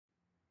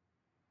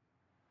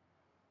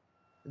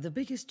the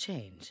biggest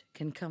change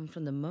can come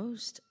from the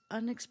most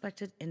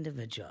unexpected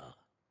individual.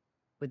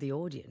 With the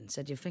audience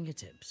at your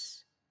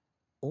fingertips,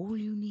 all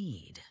you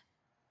need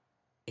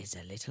is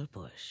a little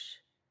push.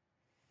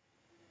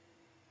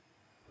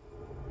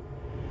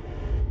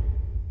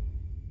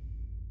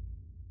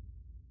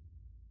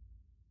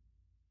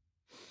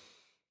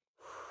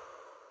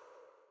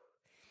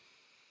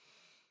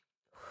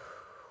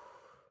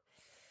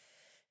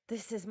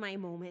 This is my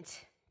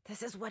moment.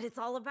 This is what it's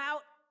all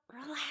about.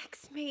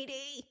 Relax,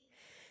 Mayday.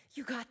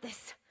 You got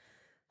this.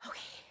 Okay.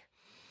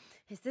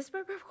 Is this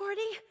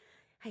recording?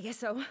 I guess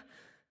so.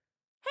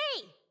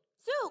 Hey,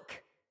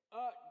 Zuke!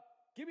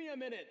 Give me a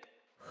minute.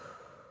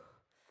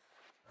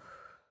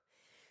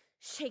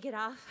 Shake it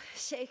off.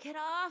 Shake it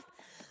off.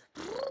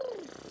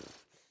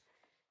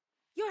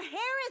 Your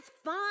hair is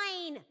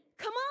fine.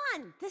 Come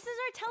on. This is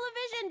our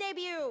television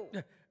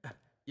debut.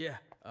 Yeah,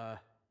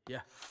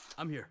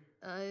 I'm here.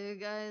 Are you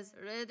guys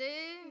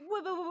ready?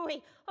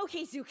 Wait.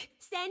 Okay, Zuke.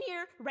 Stand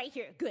here, right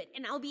here. Good.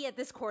 And I'll be at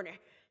this corner.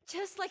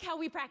 Just like how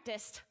we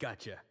practiced.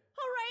 Gotcha.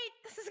 All right.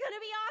 This is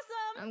gonna be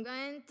awesome. I'm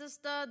going to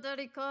start the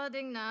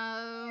recording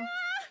now.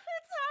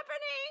 It's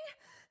happening.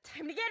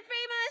 Time to get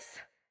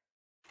famous.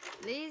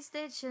 Please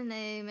state your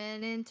name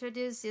and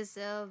introduce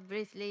yourself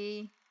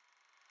briefly.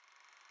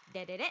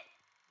 Da-da-da.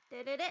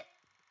 Da-da-da.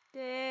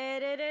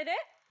 Da-da-da-da.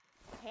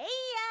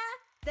 Hey-ya!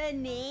 The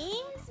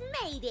name's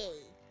Mayday.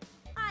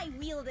 I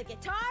wield a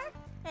guitar,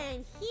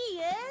 and he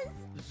is...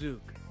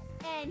 Zuke.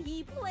 And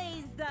he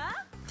plays the...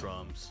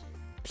 Drums.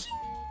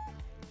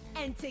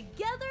 And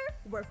together,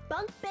 we're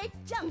Bunk Bed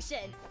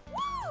Junction.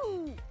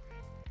 Woo!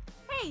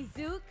 Hey,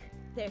 Zuke.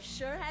 There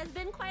sure has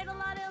been quite a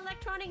lot of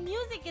electronic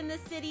music in the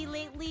city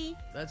lately.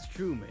 That's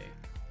true, May.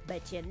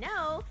 But you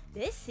know,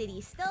 this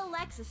city still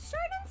lacks a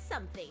certain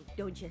something,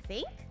 don't you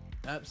think?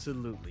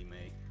 Absolutely,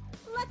 May.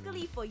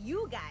 Luckily for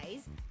you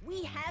guys,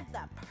 we have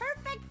the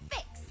perfect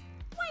fix.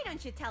 Why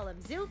don't you tell him,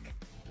 Zuke?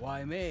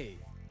 Why, May?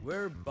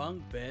 We're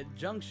Bunk Bed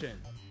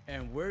Junction,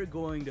 and we're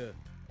going to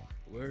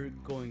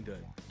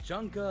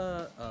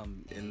junka,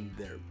 in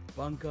their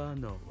bunka.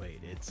 No, wait,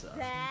 it's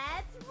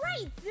That's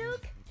right,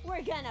 Zuke.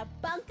 We're gonna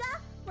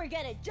bunka, we're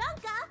gonna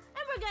junka,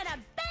 and we're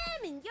gonna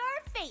bam in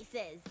your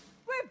faces.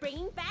 We're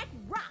bringing back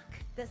rock.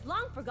 This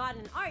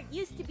long-forgotten art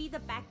used to be the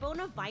backbone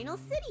of Vinyl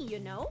City, you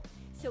know.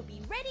 So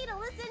be ready to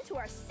listen to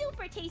our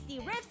super tasty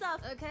riffs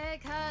of... Okay,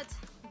 cut.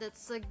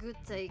 That's a good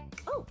take.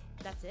 Oh,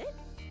 that's it?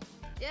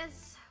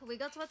 Yes, we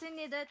got what we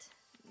needed.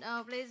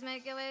 Now please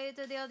make your way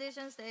to the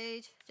audition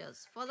stage.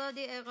 Just follow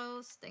the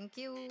arrows. Thank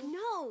you.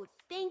 No,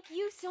 thank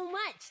you so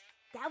much.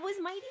 That was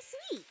mighty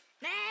sweet.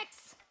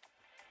 Next!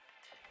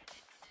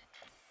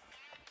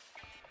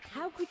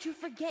 How could you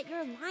forget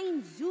your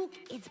line, Zuke?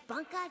 It's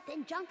bunka,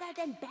 then junka,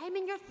 then bam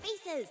in your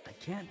faces. I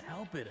can't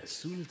help it. As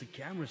soon as the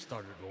camera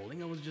started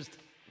rolling, I was just...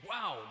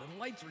 Wow, the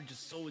lights were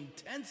just so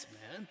intense,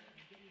 man.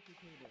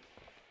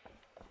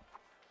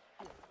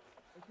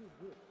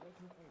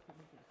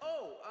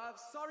 Oh,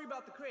 sorry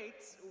about the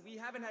crates. We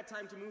haven't had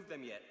time to move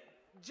them yet.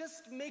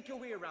 Just make your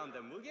way around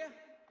them, will ya?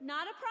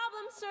 Not a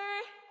problem,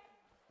 sir.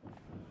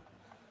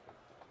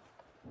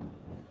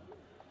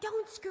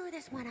 Don't screw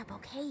this one up,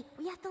 okay?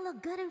 We have to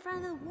look good in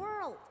front of the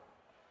world.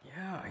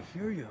 Yeah, I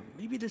hear you.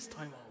 Maybe this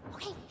time I'll...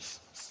 Okay, shh.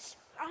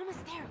 We're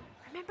almost there.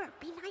 Remember,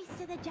 be nice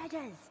to the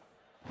judges.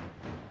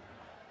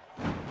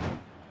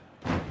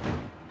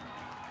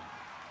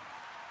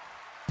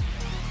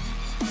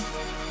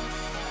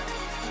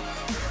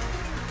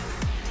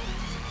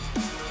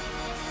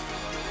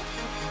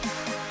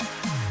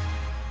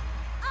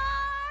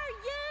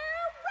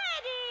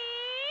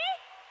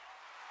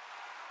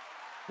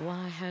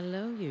 Why,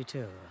 hello, you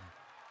two.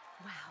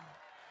 Wow.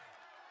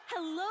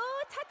 Hello,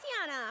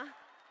 Tatiana.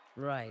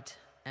 Right,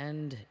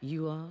 and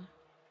you are?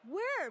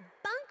 We're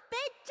Bunk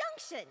Bed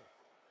Junction.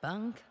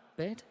 Bunk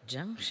Bed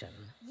Junction?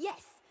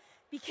 Yes,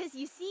 because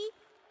you see,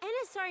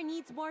 NSR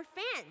needs more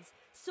fans.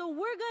 So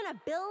we're gonna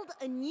build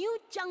a new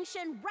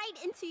junction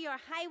right into your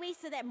highway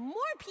so that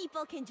more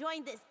people can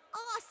join this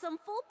awesome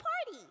full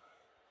party.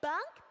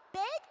 Bunk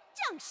Bed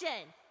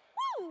Junction.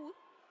 Woo!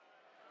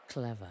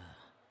 Clever.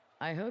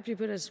 I hope you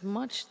put as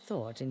much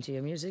thought into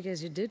your music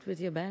as you did with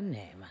your band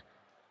name.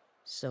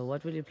 So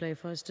what will you play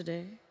for us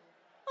today?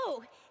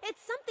 Oh,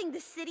 it's something the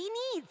city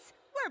needs.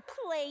 We're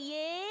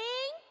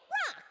playing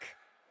rock.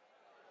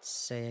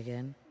 Say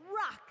again?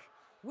 Rock.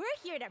 We're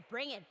here to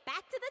bring it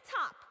back to the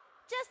top.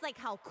 Just like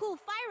how Cool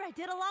Fyra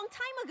did a long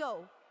time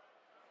ago.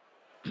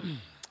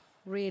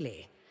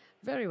 Really?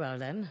 Very well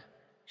then.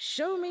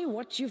 Show me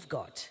what you've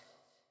got.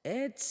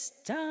 It's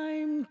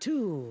time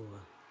to...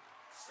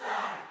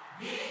 Start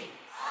the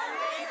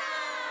arena!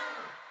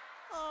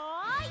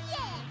 Oh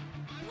yeah!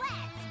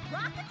 Let's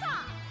rock the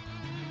top!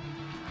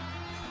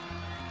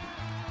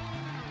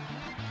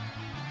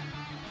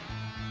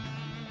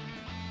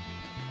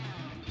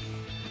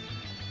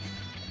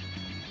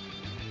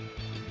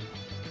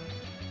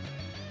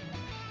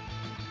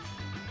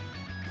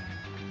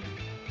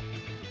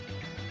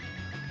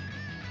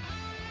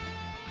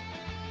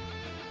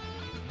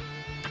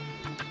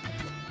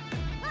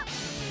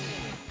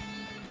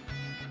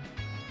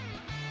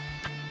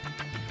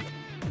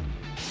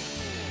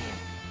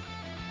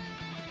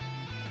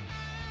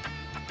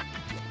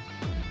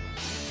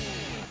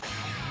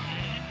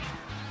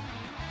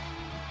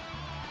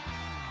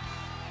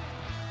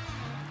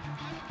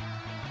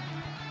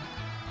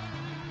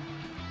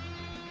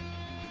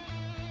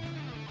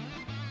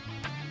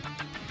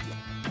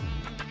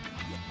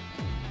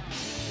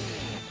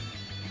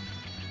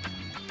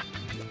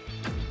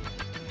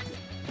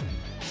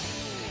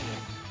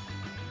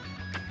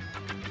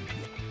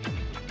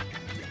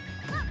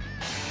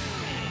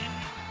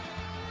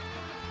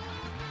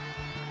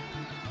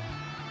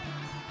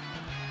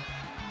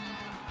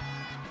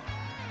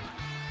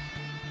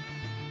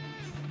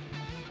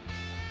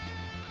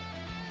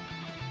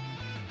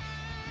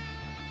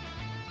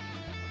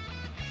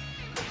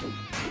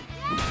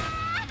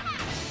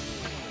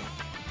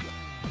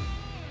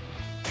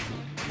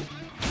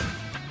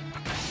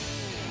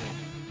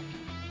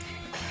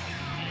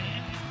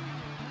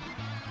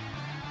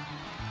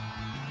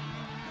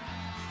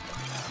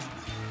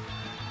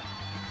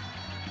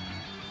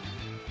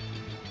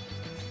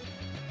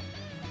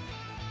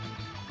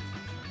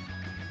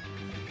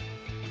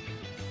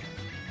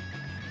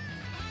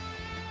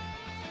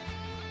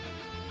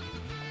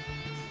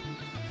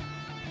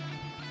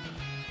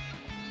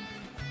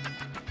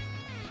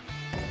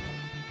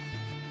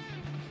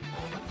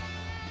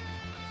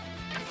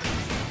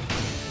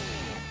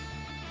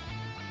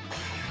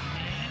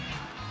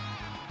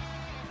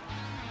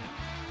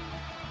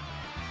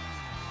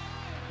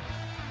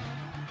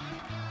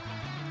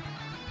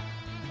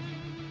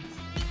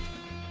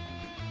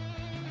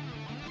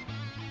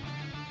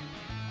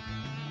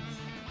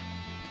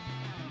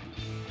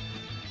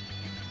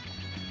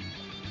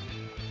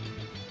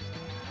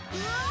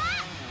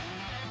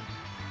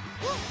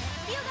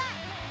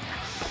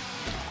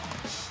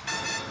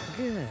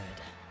 Good.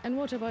 And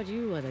what about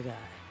you, other guy?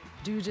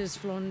 Do you just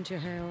flaunt your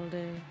hair all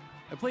day?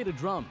 I play the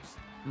drums.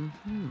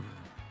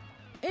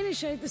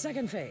 Initiate the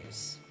second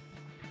phase.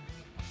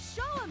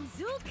 Show him,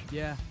 Zuke!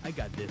 Yeah, I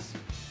got this.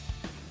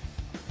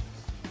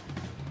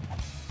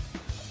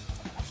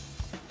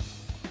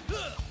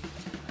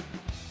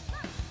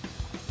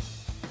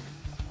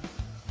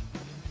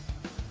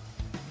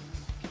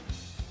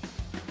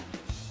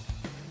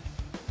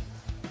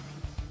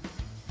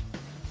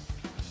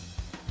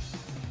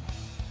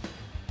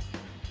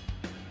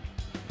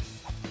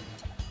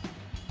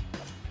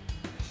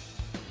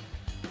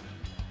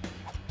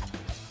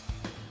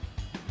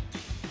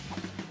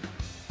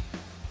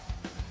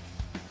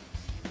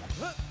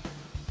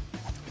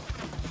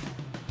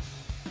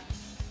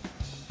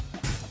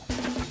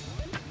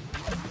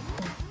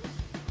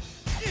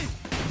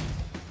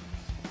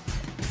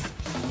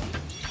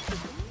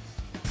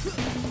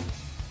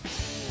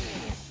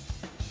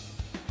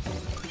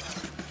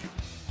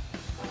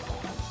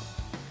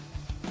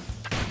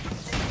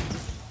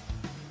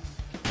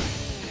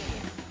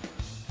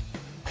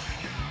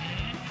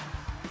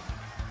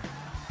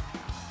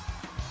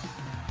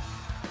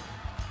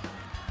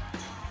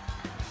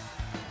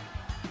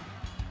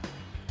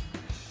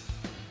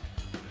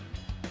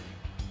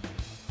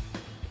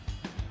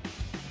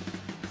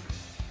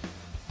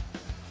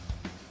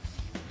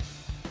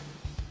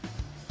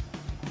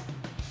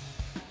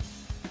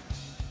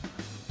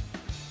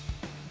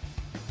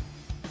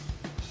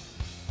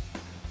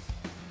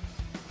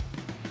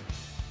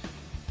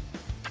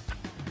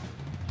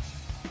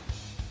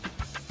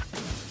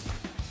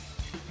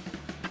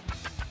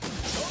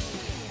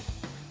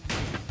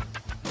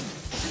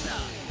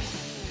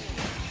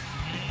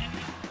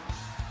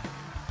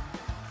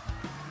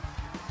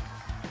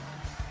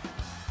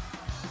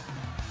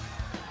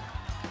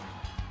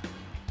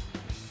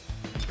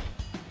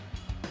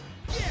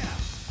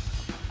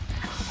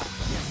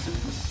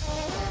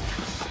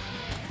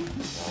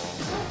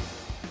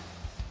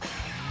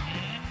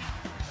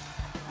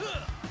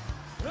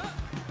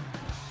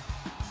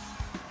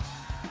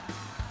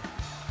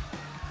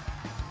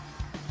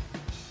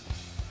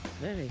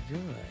 Very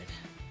good.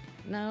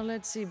 Now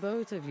let's see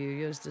both of you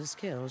use the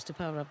skills to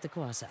power up the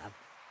quasar.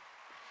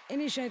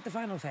 Initiate the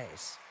final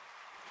phase.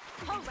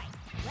 All right,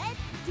 let's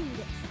do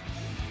this.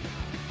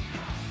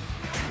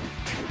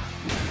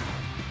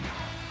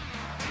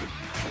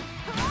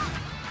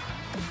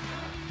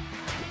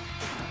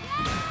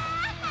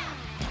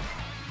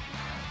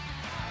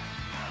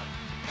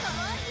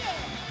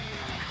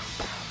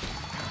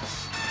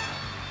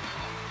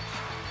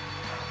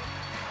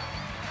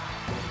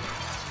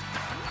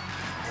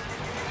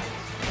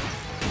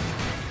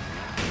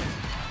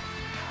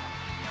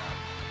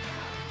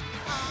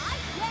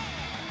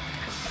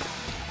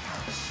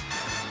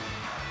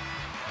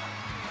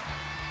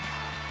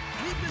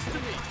 Leave this to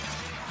me.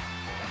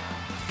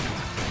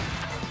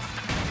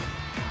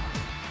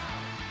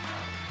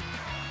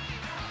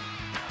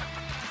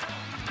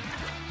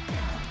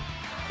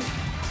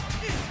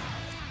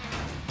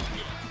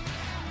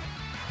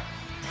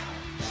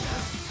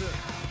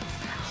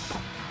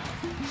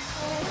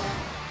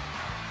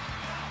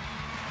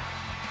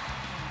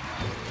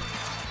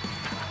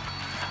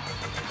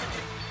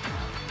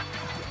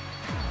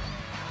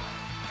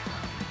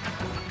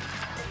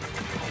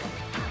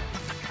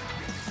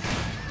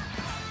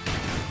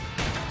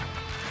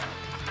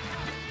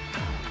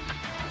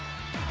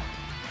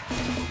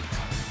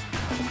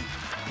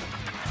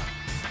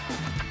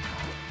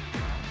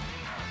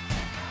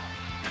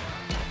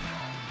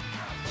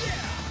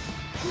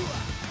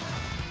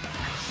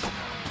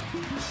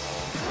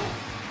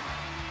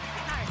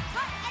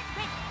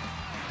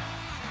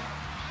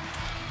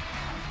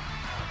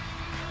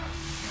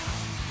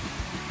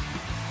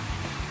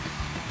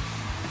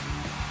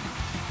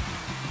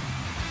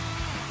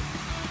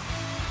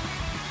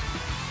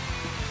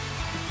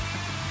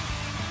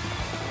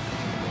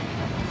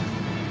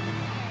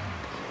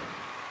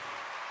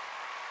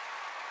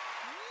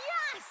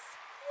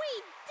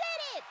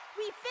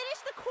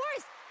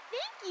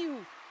 thank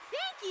you!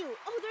 Thank you!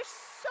 Oh, there's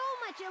so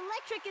much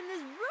electric in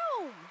this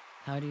room!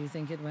 How do you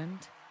think it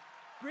went?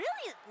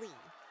 Brilliantly!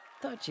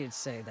 Thought you'd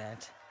say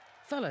that.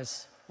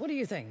 Fellas, what do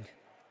you think?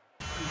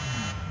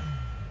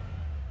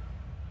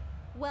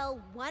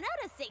 Well, 1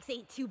 out of 6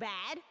 ain't too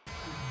bad.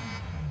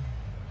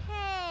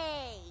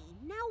 Hey,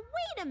 now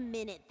wait a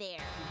minute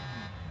there.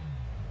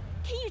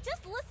 Can you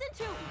just listen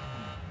to...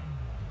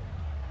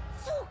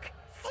 Zuke,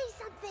 say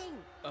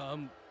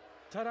something!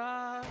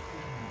 Ta-da!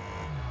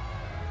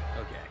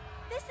 Okay.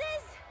 This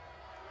is...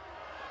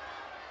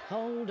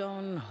 Hold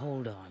on.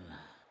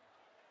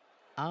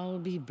 I'll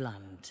be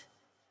blunt.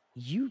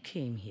 You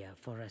came here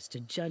for us to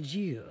judge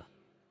you,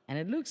 and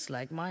it looks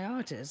like my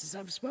artists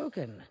have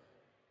spoken.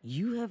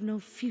 You have no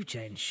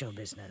future in show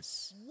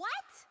business.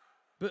 What?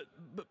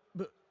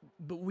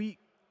 But we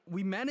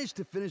managed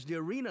to finish the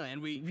arena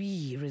and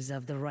We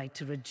reserve the right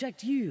to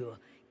reject you,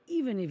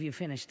 even if you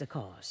finish the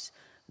course.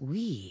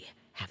 We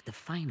have the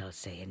final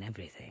say in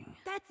everything.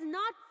 That's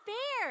not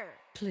fair!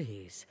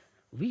 Please,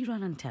 we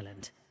run on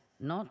talent,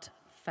 not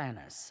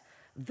fairness.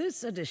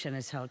 This audition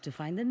is held to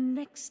find the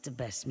next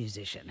best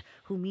musician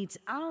who meets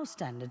our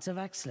standards of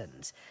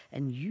excellence,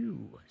 and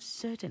you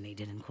certainly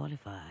didn't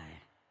qualify.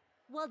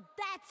 Well,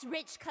 that's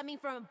rich coming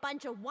from a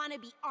bunch of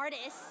wannabe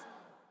artists.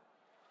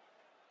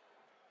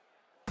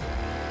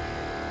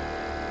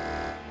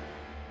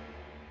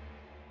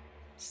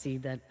 See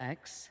that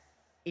X?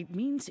 It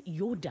means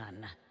you're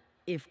done.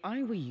 If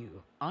I were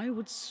you, I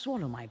would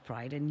swallow my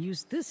pride and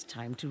use this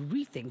time to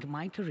rethink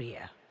my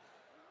career.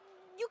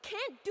 You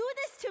can't do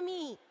this to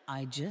me!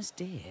 I just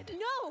did.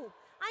 No!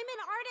 I'm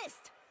an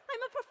artist!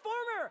 I'm a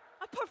performer!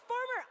 A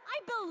performer!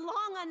 I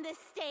belong on this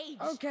stage!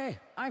 Okay,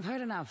 I've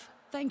heard enough.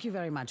 Thank you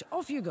very much.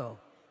 Off you go.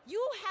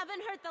 You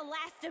haven't heard the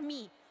last of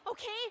me,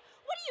 okay?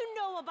 What do you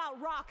know about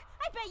rock?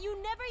 I bet you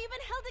never even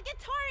held a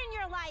guitar in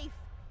your life!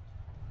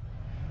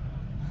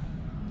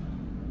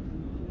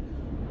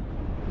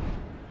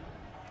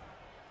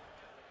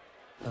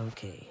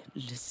 Okay,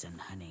 listen,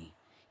 honey.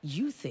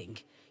 You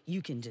think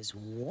you can just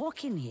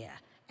walk in here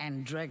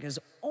and drag us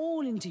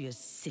all into your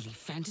silly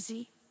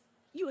fantasy?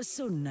 You are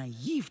so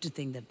naive to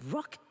think that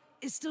rock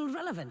is still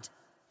relevant.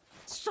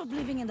 Stop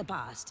living in the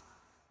past.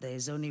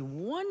 There's only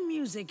one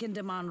music in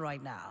demand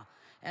right now,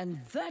 and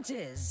that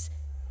is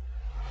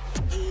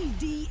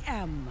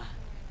EDM.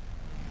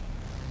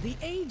 The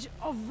age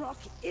of rock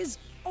is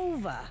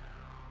over.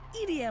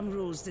 EDM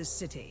rules this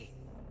city.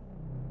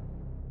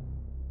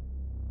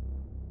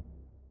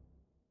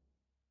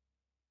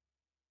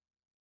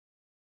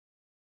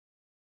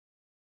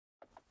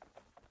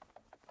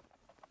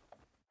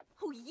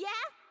 Oh,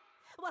 yeah?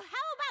 Well,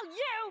 how about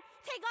you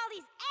take all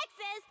these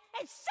X's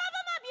and shove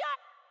them up your...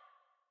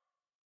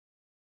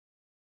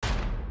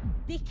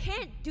 They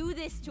can't do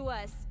this to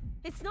us.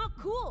 It's not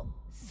cool.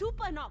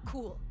 Super not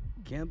cool.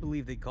 can't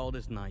believe they called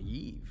us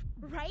naive.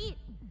 Right?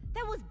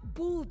 That was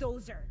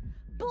bulldozer.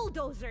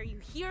 Bulldozer, you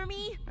hear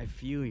me? I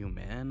feel you,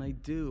 man, I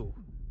do.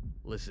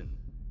 Listen,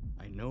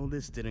 I know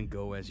this didn't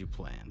go as you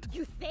planned.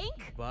 You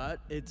think? But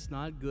it's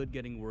not good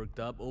getting worked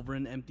up over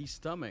an empty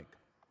stomach.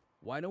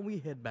 Why don't we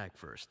head back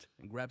first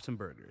and grab some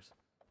burgers?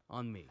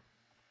 On me.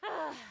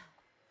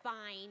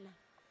 Fine.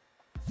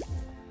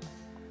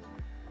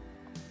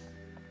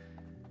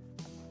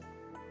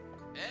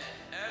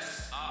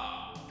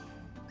 NSR.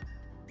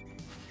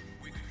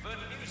 We convert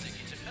music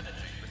into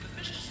energy with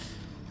efficiency.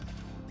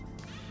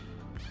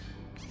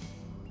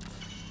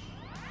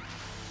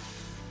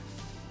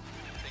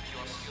 Think you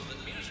are skilled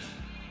at music?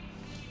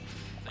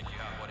 Think you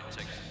have what it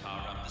takes to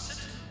power up the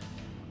city?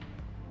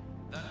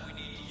 Then we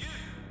need you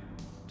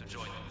to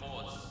join the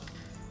cause.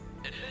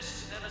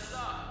 Enlist in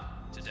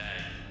NSR today.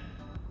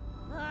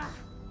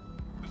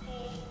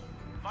 Before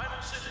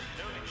Final City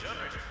only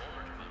generated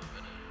former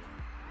development.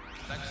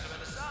 Thanks to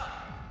NSR,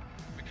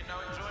 we can now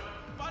enjoy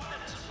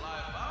abundant supply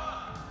of power.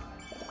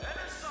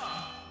 NSR,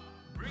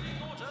 bringing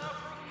order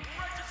from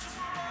greater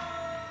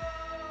tomorrow!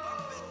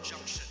 Bunk Bed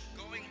Junction,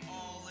 going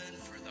all in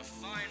for the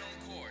final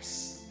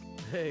course.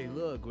 Hey,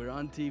 look, we're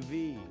on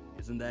TV.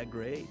 Isn't that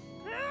great?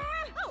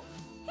 Oh,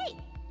 hey!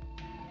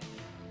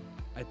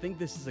 I think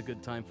this is a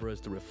good time for us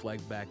to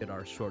reflect back at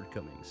our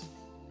shortcomings.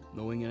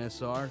 Knowing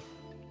NSR,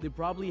 they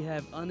probably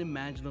have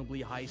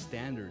unimaginably high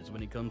standards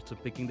when it comes to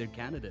picking their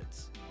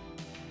candidates.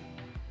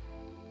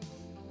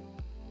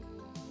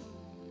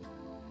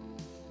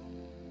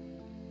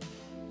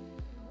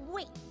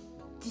 Wait,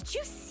 did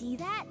you see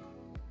that?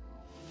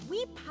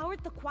 We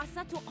powered the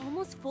Kwasa to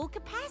almost full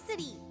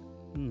capacity.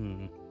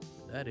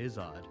 That is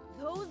odd.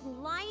 Those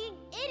lying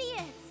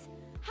idiots!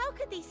 How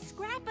could they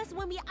scrap us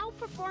when we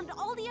outperformed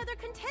all the other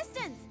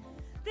contestants?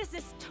 This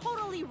is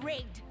totally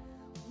rigged.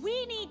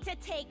 We need to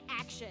take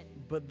action.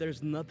 But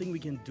there's nothing we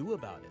can do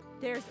about it.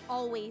 There's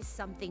always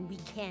something we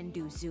can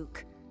do,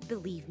 Zuke.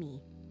 Believe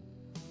me.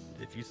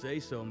 If you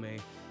say so, May.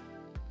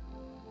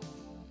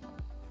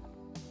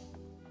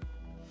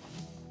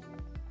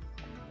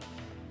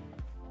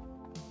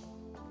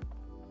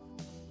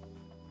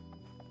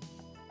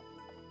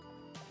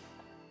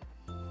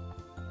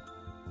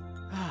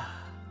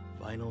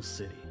 Final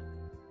City.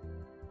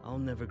 I'll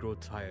never grow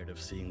tired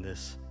of seeing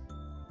this.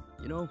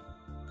 You know,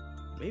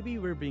 maybe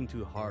we're being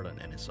too hard on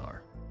NSR.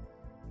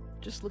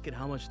 Just look at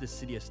how much this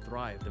city has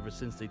thrived ever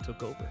since they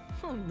took over.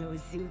 Oh no,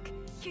 Zuke.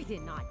 You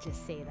did not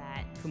just say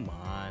that. Come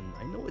on,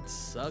 I know it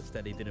sucks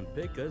that they didn't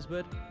pick us,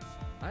 but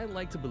I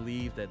like to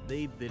believe that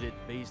they did it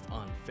based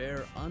on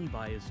fair,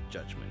 unbiased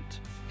judgment.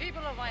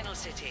 People of Vinyl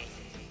City,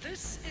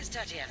 this is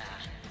Tatiana.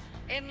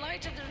 In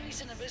light of the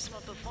recent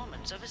abysmal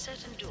performance of a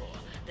certain duo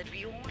that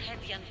we all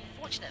had the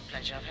unfortunate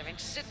pleasure of having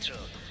to sit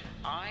through,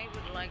 I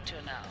would like to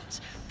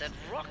announce that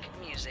rock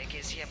music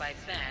is hereby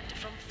banned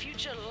from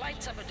future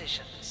Lights Up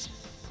editions.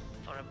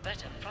 For a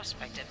better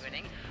prospect at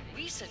winning,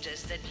 we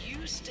suggest that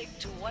you stick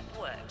to what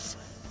works,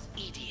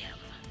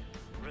 EDM.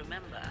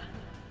 Remember,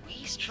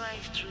 we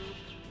strive through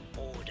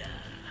order.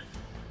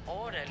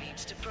 Order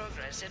leads to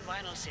progress in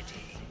Vinyl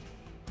City.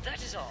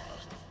 That is all.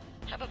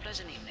 Have a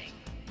pleasant evening.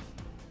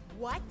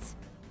 What?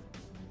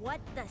 What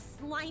the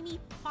slimy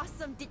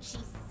possum did she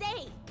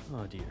say?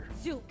 Oh dear.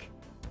 Zuke,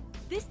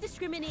 this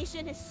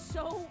discrimination is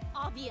so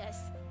obvious.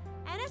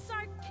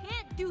 NSR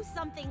can't do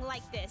something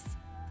like this.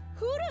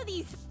 Who do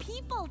these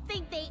people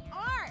think they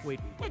are? Wait.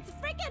 It's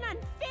freaking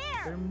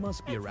unfair. There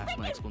must be a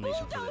rational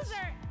explanation for this.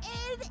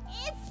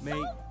 It's May.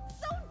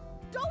 so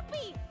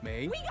dopey.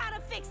 May? We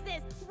gotta fix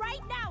this right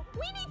now.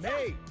 We need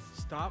May,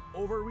 stop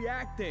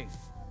overreacting.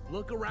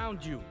 Look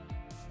around you.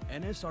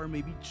 NSR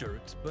may be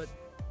jerks, but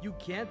you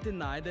can't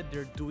deny that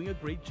they're doing a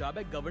great job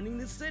at governing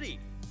the city.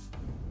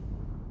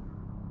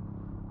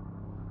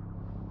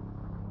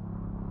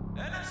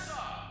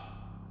 NSR,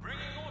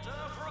 bringing order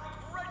for a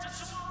greater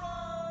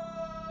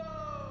tomorrow!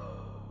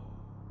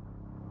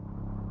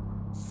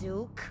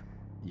 Zuke,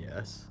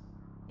 Yes?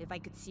 if I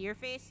could see your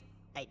face,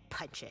 I'd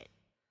punch it.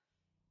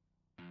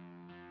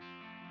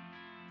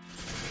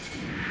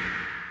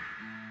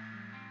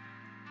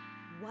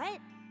 What?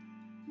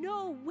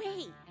 No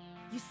way!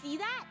 You see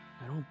that?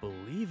 I don't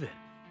believe it.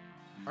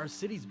 Our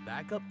city's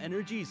backup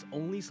energy is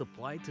only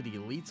supplied to the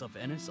elites of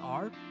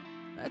NSR?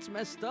 That's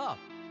messed up.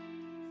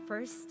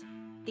 First,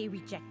 they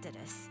rejected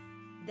us.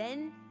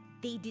 Then,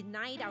 they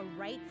denied our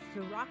rights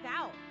to rock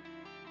out.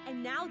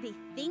 And now they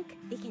think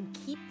they can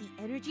keep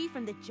the energy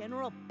from the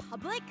general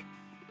public?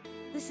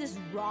 This is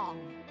wrong.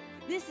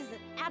 This is an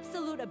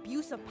absolute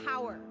abuse of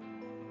power.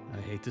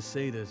 I hate to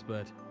say this,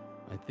 but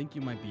I think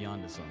you might be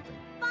onto something.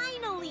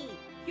 Finally!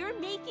 You're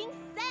making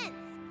sense!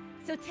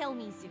 So tell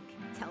me,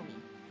 Zuke, tell me.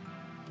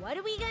 What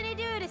are we gonna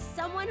do to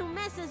someone who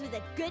messes with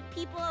the good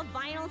people of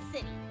Vinyl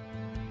City?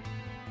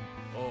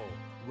 Oh,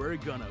 we're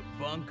gonna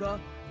bunka,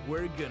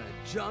 we're gonna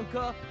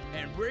junka,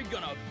 and we're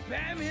gonna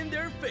bam in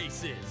their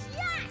faces!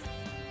 Yes!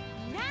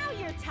 Now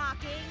you're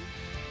talking!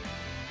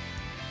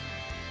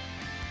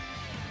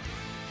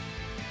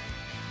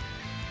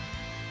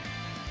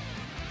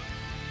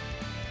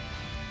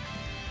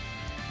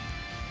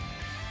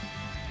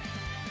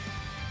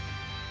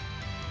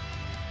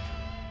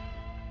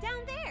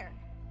 Down there!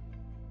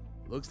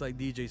 Looks like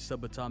DJ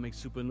Subatomic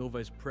Supernova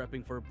is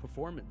prepping for a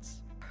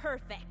performance.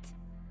 Perfect.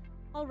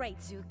 All right,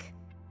 Zuke.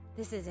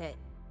 This is it.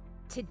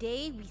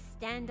 Today, we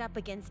stand up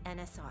against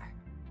NSR.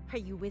 Are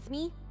you with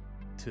me?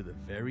 To the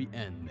very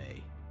end,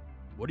 May.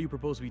 What do you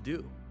propose we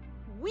do?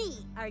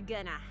 We are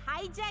gonna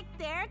hijack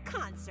their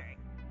concert.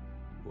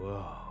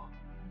 Whoa.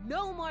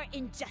 No more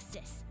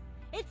injustice.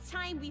 It's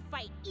time we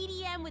fight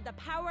EDM with the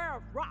power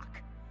of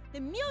rock. The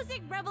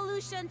music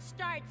revolution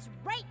starts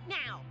right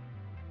now.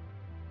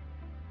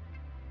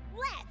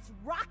 Let's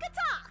rock a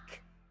talk!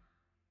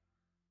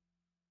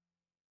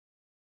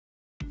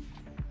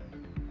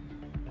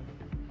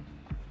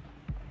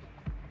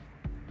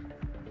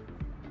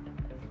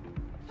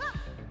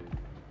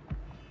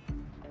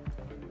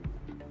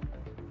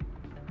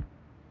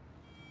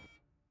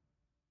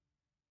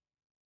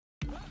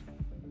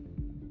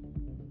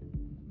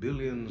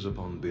 Billions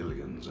upon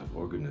billions of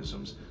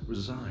organisms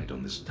reside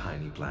on this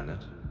tiny planet,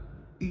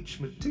 each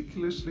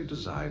meticulously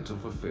designed to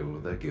fulfill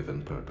their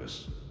given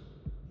purpose.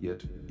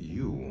 Yet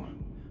you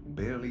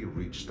barely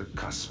reach the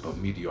cusp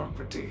of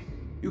mediocrity.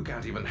 You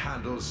can't even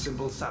handle a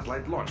simple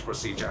satellite launch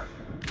procedure.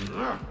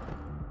 Ugh.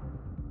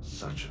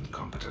 Such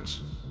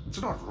incompetence.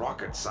 It's not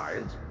rocket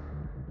science.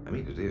 I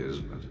mean, it is,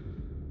 but...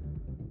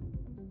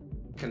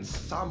 Can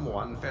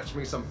someone fetch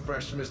me some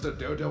fresh Mr.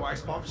 Dodo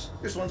ice pops?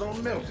 This one's all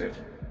melted.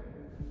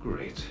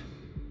 Great.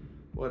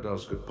 What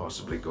else could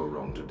possibly go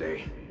wrong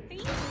today?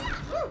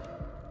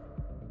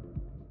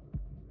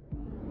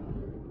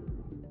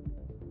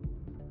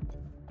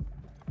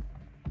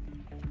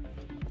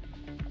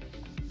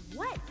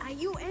 What are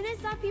you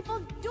NSR people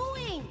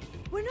doing?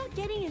 We're not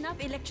getting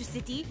enough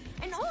electricity,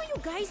 and all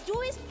you guys do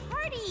is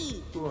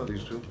party! Who are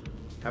these two?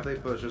 Have they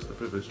purchased the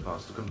privilege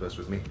pass to converse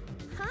with me?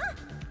 Huh?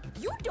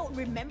 You don't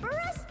remember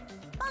us?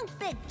 Bunk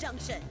Bed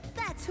Junction,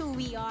 that's who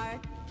we are.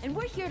 And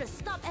we're here to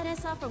stop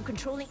NSR from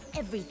controlling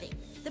everything.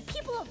 The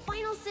people of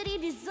Vinyl City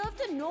deserve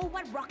to know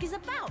what rock is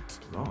about.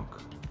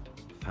 Rock?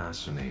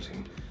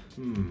 Fascinating.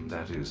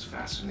 That is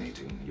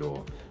fascinating.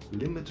 Your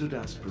limited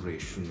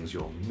aspirations,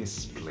 your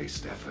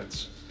misplaced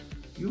efforts.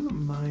 You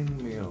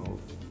remind me of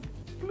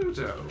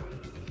Pluto.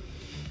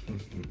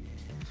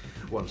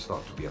 once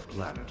thought to be a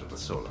planet of the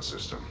solar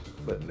system,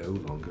 but no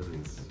longer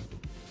is.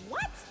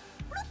 What?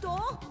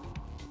 Pluto?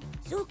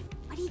 Zook,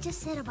 what he just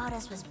said about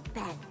us was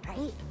bad,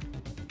 right?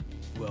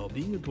 Well,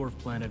 being a dwarf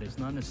planet is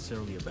not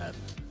necessarily a bad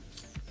thing.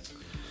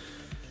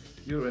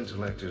 Your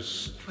intellect is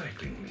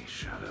strikingly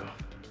shallow,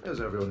 as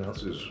everyone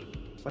else's.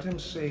 What I'm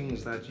saying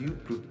is that you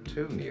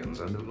Plutonians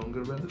are no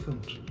longer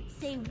relevant.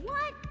 Say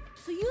what?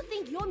 So you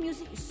think your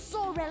music is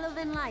so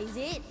relevant, lah, is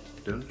it?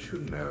 Don't you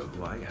know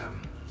who I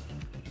am?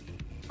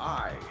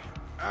 I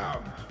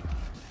am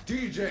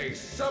DJ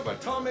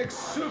Subatomic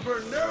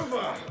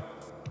Supernova!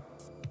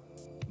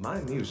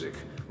 My music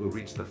will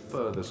reach the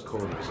furthest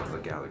corners of the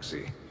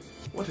galaxy.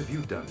 What have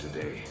you done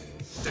today,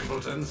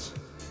 simpletons?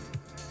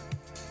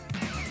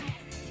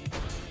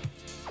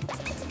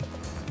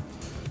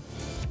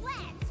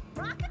 Let's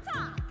rock a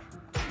talk!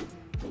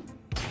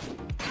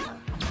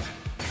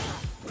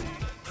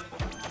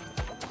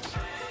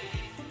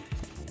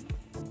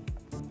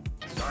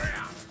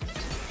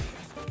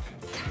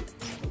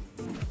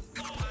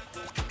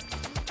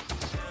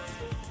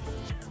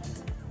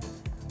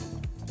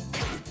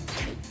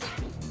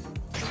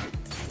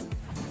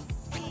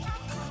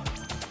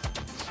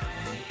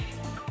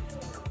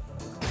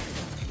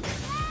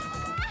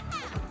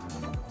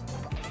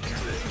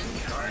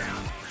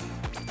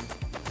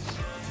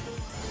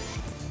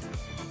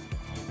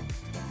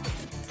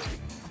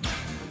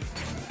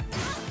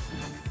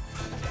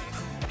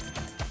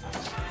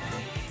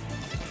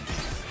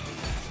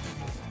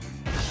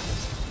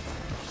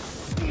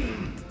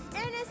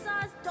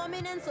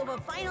 Dominance over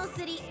Final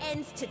City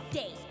ends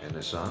today.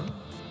 NSR?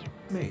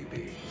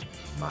 Maybe.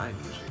 My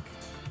music?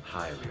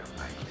 Highly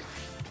unlikely.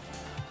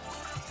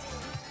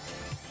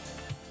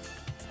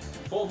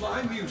 For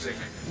my music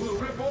will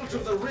ripple to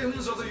the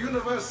rims of the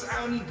universe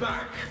and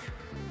back.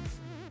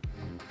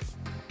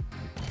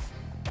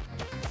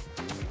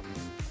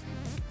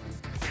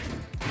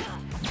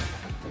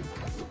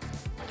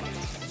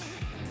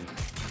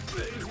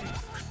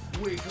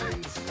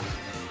 Weaklings.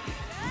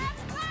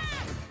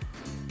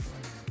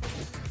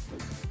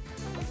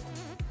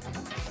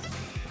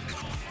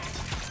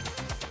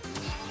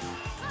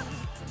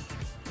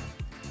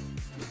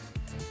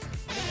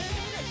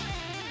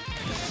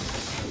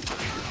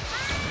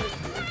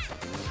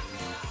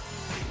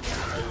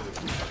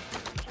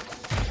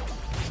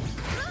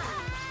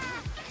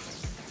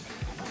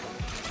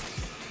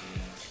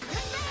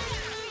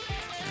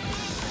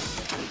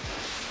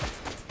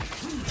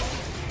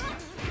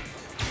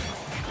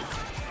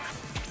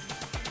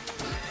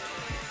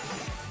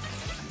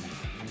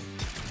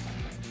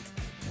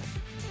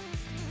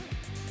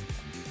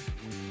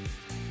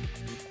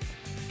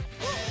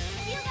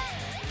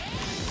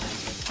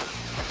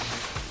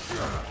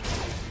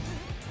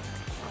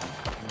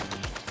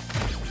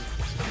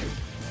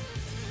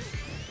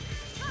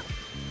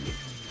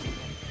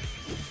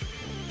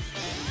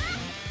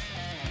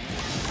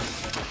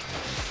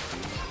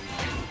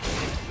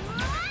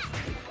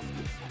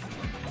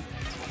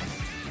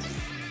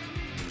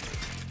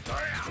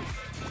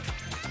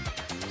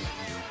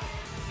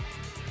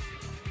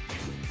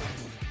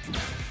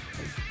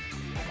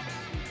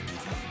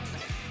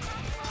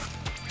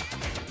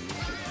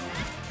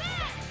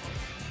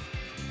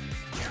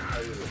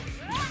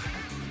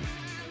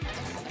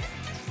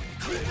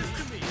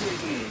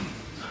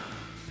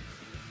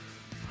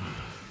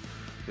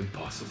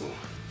 Impossible.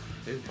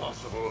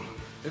 Impossible.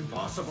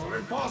 Impossible.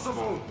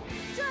 Impossible!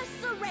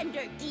 Just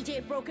surrender,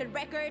 DJ Broken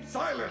Record.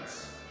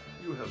 Silence!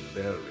 You have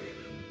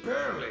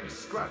barely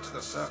scratched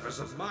the surface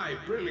of my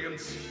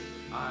brilliance.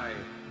 I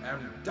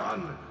am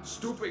done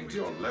stooping to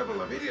your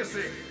level of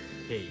idiocy.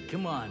 Hey,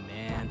 come on,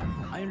 man.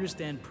 I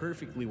understand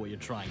perfectly what you're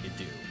trying to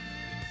do.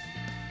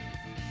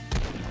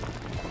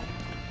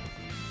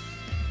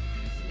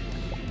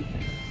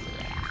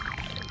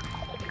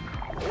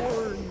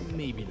 Or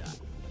maybe not.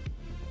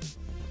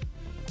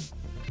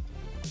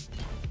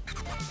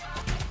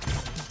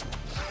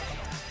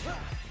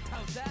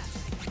 How's that?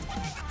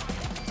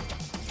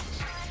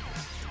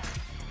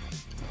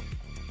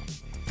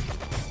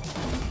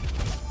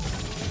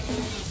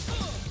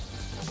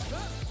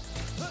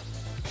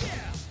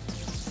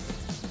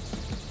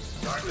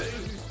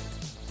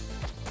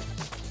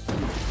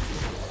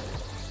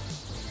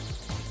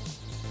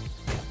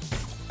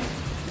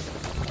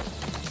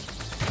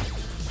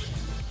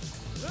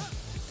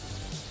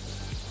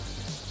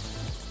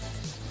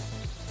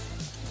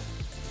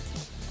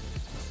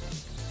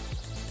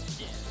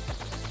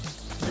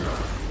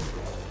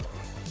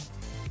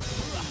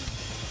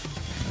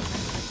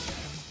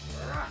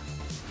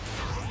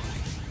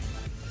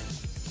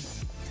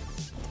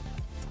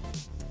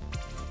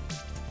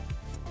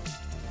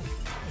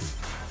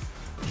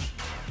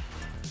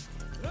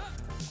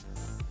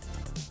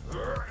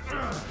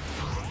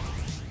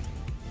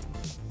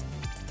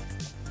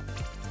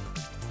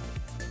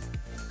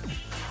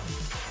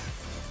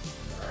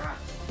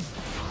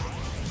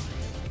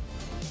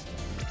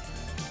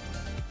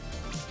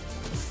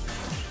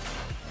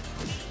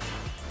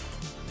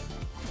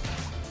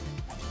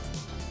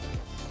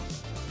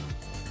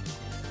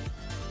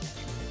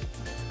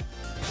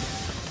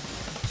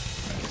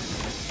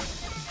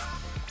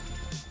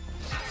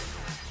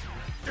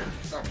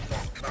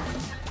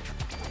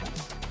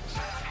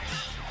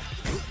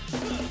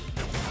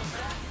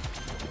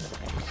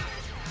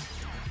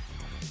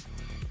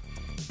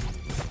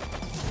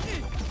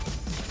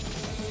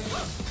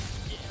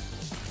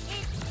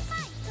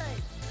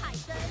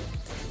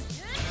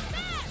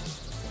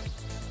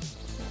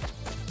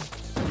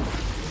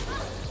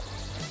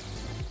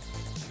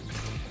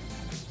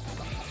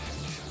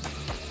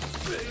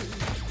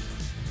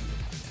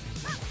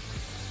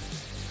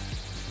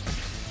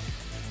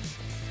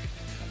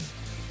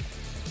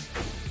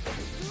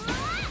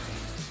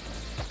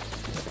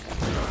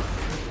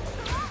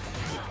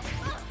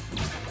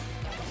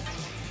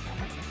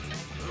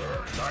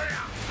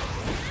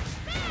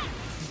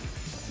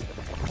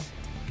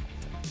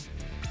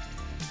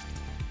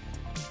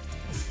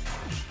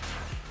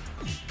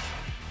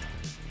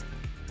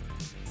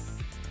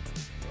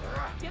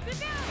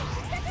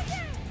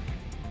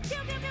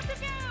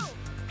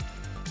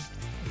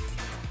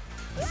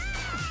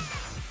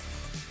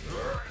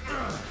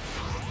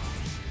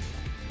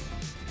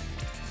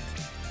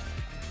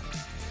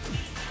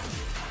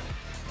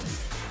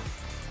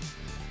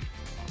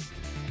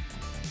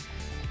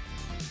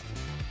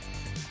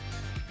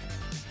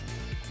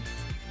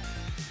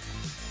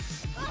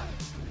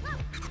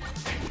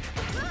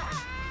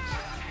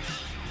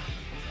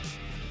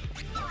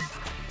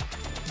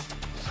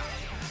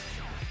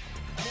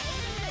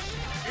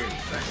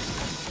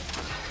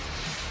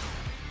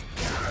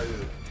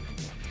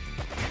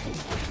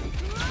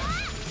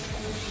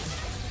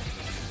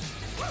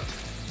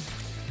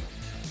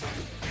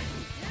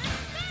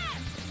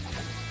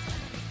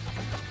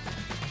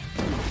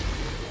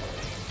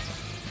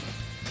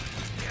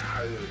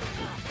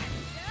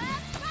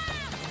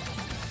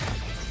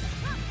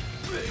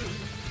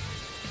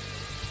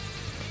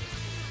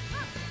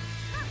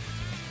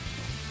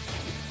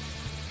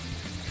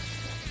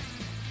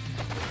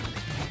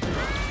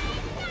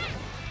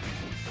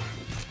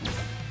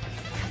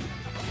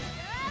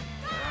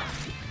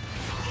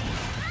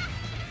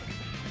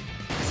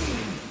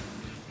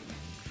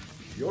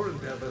 Your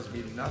endeavors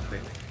mean nothing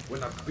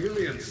when a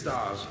billion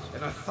stars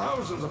and a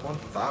thousands upon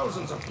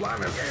thousands of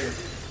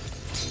planets.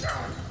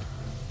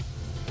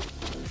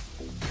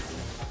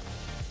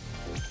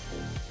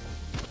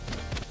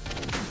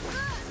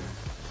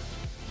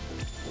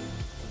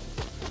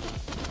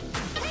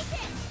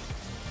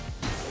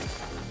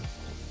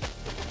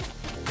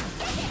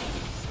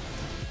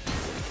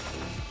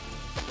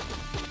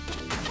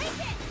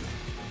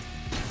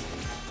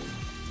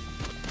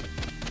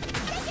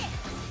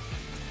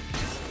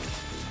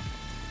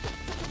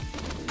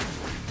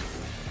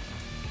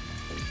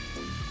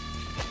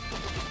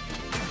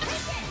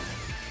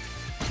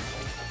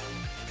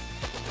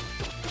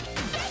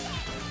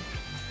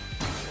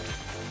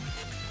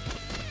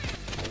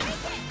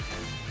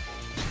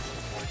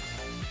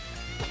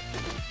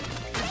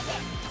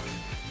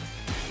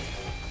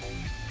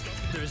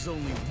 There's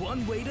only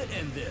one way to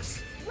end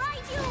this.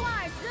 Right you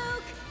are,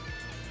 Zuke!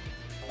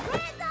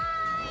 Red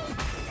light!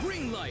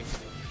 Green light!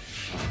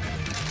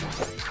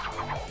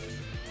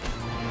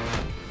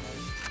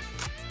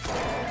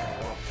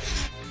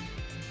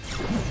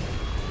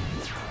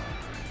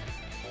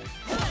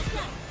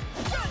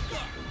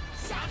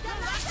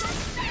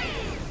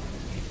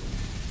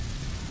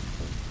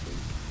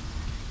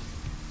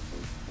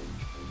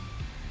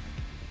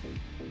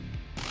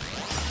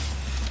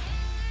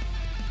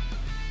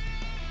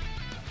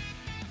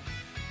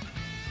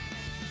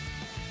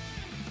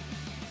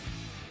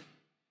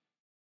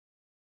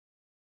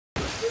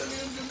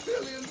 Billions and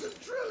billions and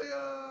trillions!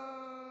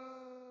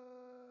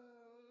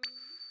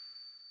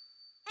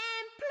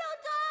 And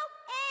Pluto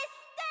is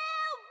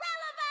still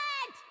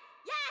relevant!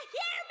 Ya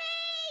hear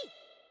me?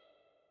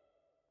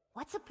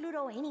 What's a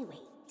Pluto anyway?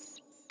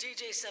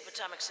 DJ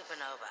Subatomic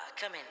Supernova,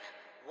 come in.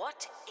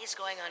 What is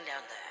going on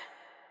down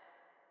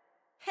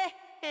there?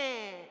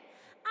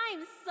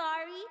 I'm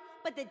sorry,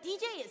 but the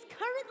DJ is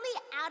currently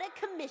out of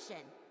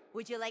commission.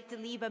 Would you like to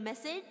leave a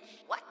message?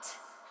 What?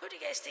 Who do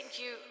you guys think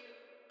you...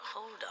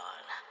 Hold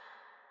on.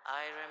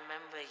 I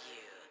remember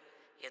you.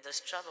 You're those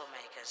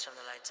troublemakers from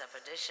the Lights Up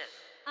edition.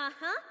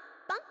 Uh-huh.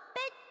 Bunk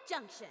Bed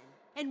Junction.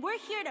 And we're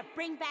here to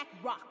bring back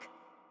rock.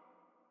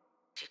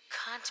 You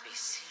can't be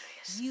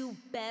serious. You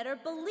better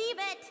believe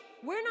it.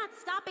 We're not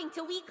stopping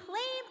till we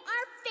claim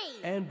our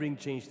fate. And bring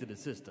change to the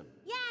system.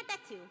 Yeah, that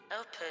too.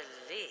 Oh,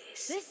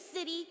 police. This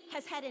city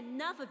has had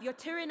enough of your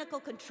tyrannical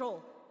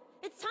control.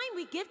 It's time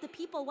we give the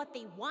people what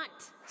they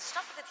want.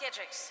 Stop with the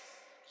theatrics.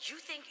 You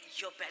think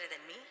you're better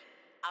than me?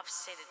 I've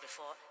said it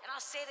before, and I'll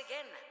say it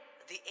again.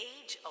 The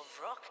age of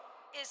rock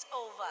is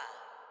over.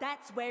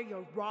 That's where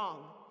you're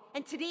wrong.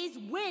 And today's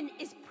win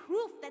is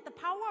proof that the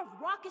power of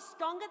rock is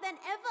stronger than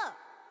ever.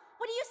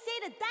 What do you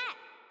say to that,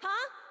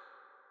 huh?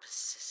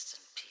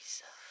 Persistent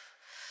piece of...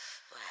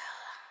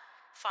 Well,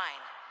 fine.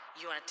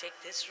 You want to take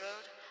this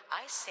road?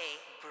 I say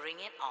bring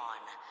it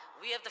on.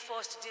 We have the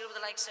force to deal with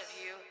the likes of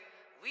you.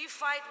 We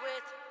fight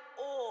with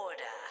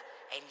order,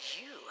 and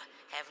you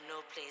have no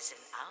place in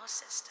our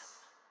system.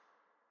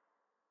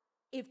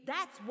 If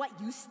that's what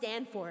you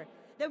stand for,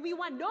 then we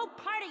want no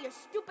part of your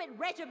stupid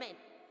regiment.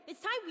 It's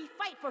time we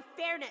fight for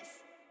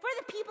fairness, for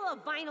the people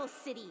of Vinyl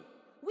City.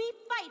 We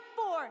fight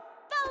for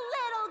the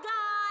little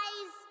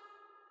guys!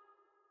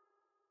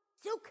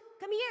 Zuke,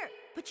 come here.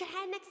 Put your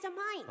hand next to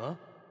mine. Huh?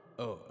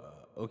 Oh,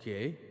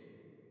 okay.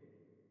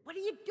 What are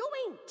you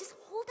doing? Just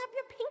hold up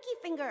your pinky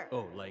finger.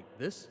 Oh, like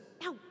this?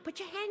 Now, put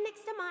your hand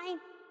next to mine.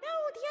 No,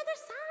 the other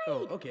other side.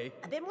 Oh, okay.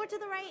 A bit more to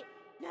the right.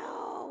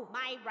 No,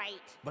 my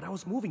right. But I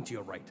was moving to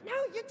your right. No,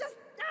 you're just...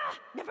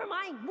 never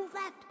mind. Move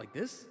left. Like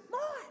this?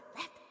 More.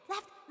 Left,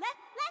 left, left.